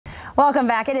Welcome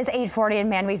back. It is 8:40 and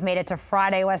man, we've made it to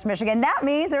Friday, West Michigan. That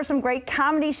means there's some great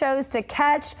comedy shows to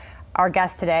catch. Our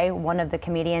guest today, one of the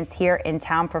comedians here in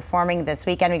town performing this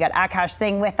weekend. We got Akaash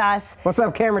Singh with us. What's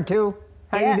up, camera 2?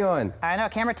 How you doing? I know,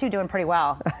 camera 2 doing pretty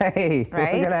well. Hey,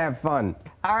 right? We're gonna have fun.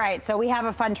 All right, so we have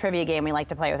a fun trivia game we like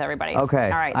to play with everybody. Okay.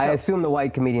 All right. I assume the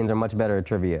white comedians are much better at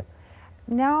trivia.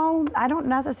 No, I don't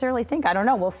necessarily think. I don't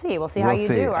know. We'll see. We'll see how you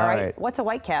do. All right. What's a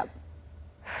white cap?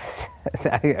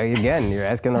 Again, you're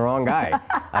asking the wrong guy.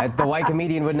 The white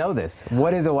comedian would know this.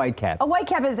 What is a white cap? A white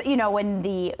cap is, you know, when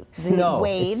the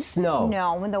waves. It's snow.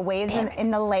 No, when the waves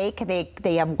in the lake,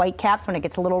 they have white caps when it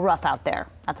gets a little rough out there.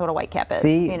 That's what a white cap is.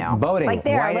 See, you know, boating, like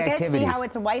there. white Look activities. see how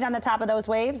it's white on the top of those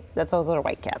waves? That's those little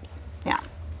white caps. Yeah.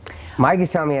 Mike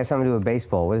is telling me it has something to do with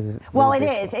baseball. What is it? Well, it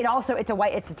is. It also it's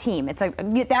a team. It's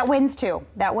that wins too.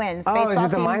 That wins. Oh, baseball is it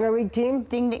the team, minor league team?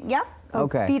 Ding ding. Yep. So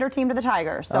okay. Feeder team to the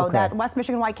Tigers. So that West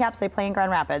Michigan Whitecaps, they play in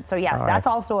Grand Rapids. So yes, that's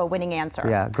also a winning answer.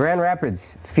 Yeah, Grand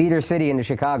Rapids, feeder city into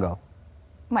Chicago.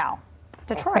 Well,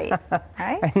 Detroit,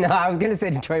 right? No, I was gonna say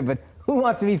Detroit, but who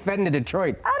wants to be fed into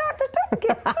Detroit? Do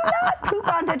not poop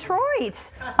on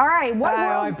Detroit. All right, what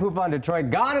world? I poop on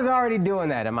Detroit. God is already doing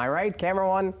that. Am I right, camera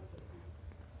 1?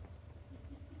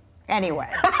 Anyway,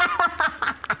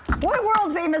 what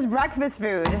world famous breakfast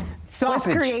food Sausage.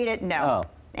 was created? No.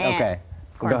 Oh, okay.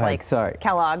 Go ahead. Sorry.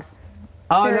 Kellogg's.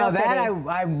 Oh, Cereal no, that City.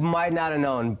 I might not have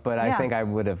known, but I think I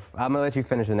would have. I'm going to let you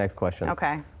finish the next question.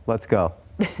 Okay. Let's go.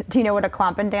 Do you know what a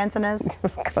clompin' dancing is?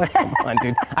 Come on,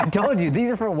 dude. I told you,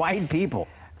 these are for white people.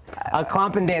 A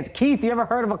clompin' dance. Keith, you ever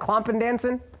heard of a clompin'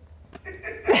 dancing?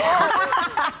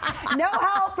 No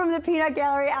help from the peanut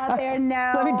gallery out there,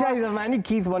 no. Let me tell you something. I knew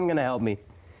Keith wasn't going to help me.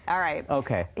 All right.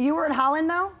 Okay. You were in Holland,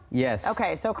 though? Yes.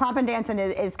 Okay, so clompin' dancing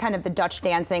is kind of the Dutch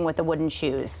dancing with the wooden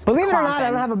shoes. Believe it or not, I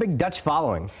don't have a big Dutch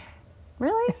following.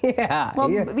 Really? Yeah. Well,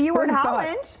 you were in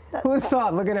Holland. Who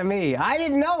thought? Looking at me. I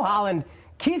didn't know Holland.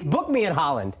 Keith booked me in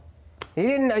Holland. You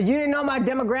didn't know my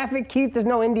demographic? Keith, there's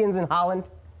no Indians in Holland.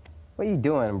 What are you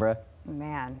doing, bruh?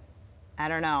 Man, I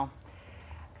don't know.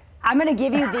 I'm going to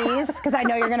give you these because I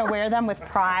know you're going to wear them with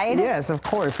pride. Yes, of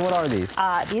course. What are these?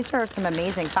 These are some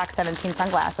amazing Fox 17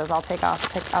 sunglasses. I'll take them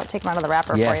out of the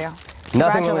wrapper for you.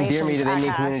 Nothing will endear me to the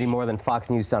Indian community more than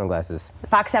Fox News sunglasses.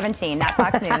 Fox 17, not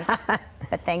Fox News.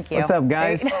 But thank you. What's up,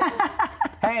 guys?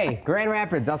 Hey, Grand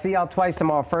Rapids. I'll see y'all twice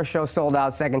tomorrow. First show sold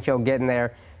out. Second show getting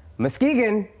there.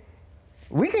 Muskegon,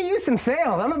 we could use some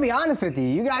sales. I'm going to be honest with you.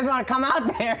 You guys want to come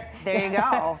out there? There you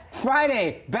go.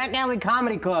 Friday, Back Alley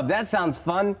Comedy Club. That sounds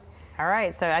fun. All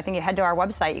right, so I think you head to our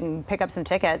website. You can pick up some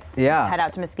tickets. Yeah. Head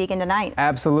out to Muskegon tonight.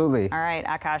 Absolutely. All right,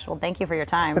 Akaash. Well, thank you for your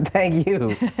time. Thank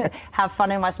you. Have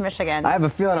fun in West Michigan. I have a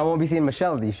feeling I won't be seeing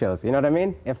Michelle at these shows. You know what I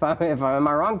mean? Am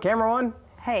I wrong, camera 1?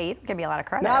 Hey, you give me a lot of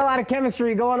credit. Not a lot of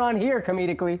chemistry going on here,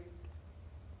 comedically.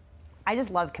 I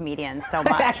just love comedians so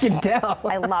much. I can tell.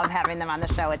 I love having them on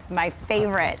the show. It's my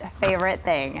favorite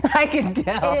thing. I can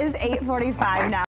tell. It is 8:45 now.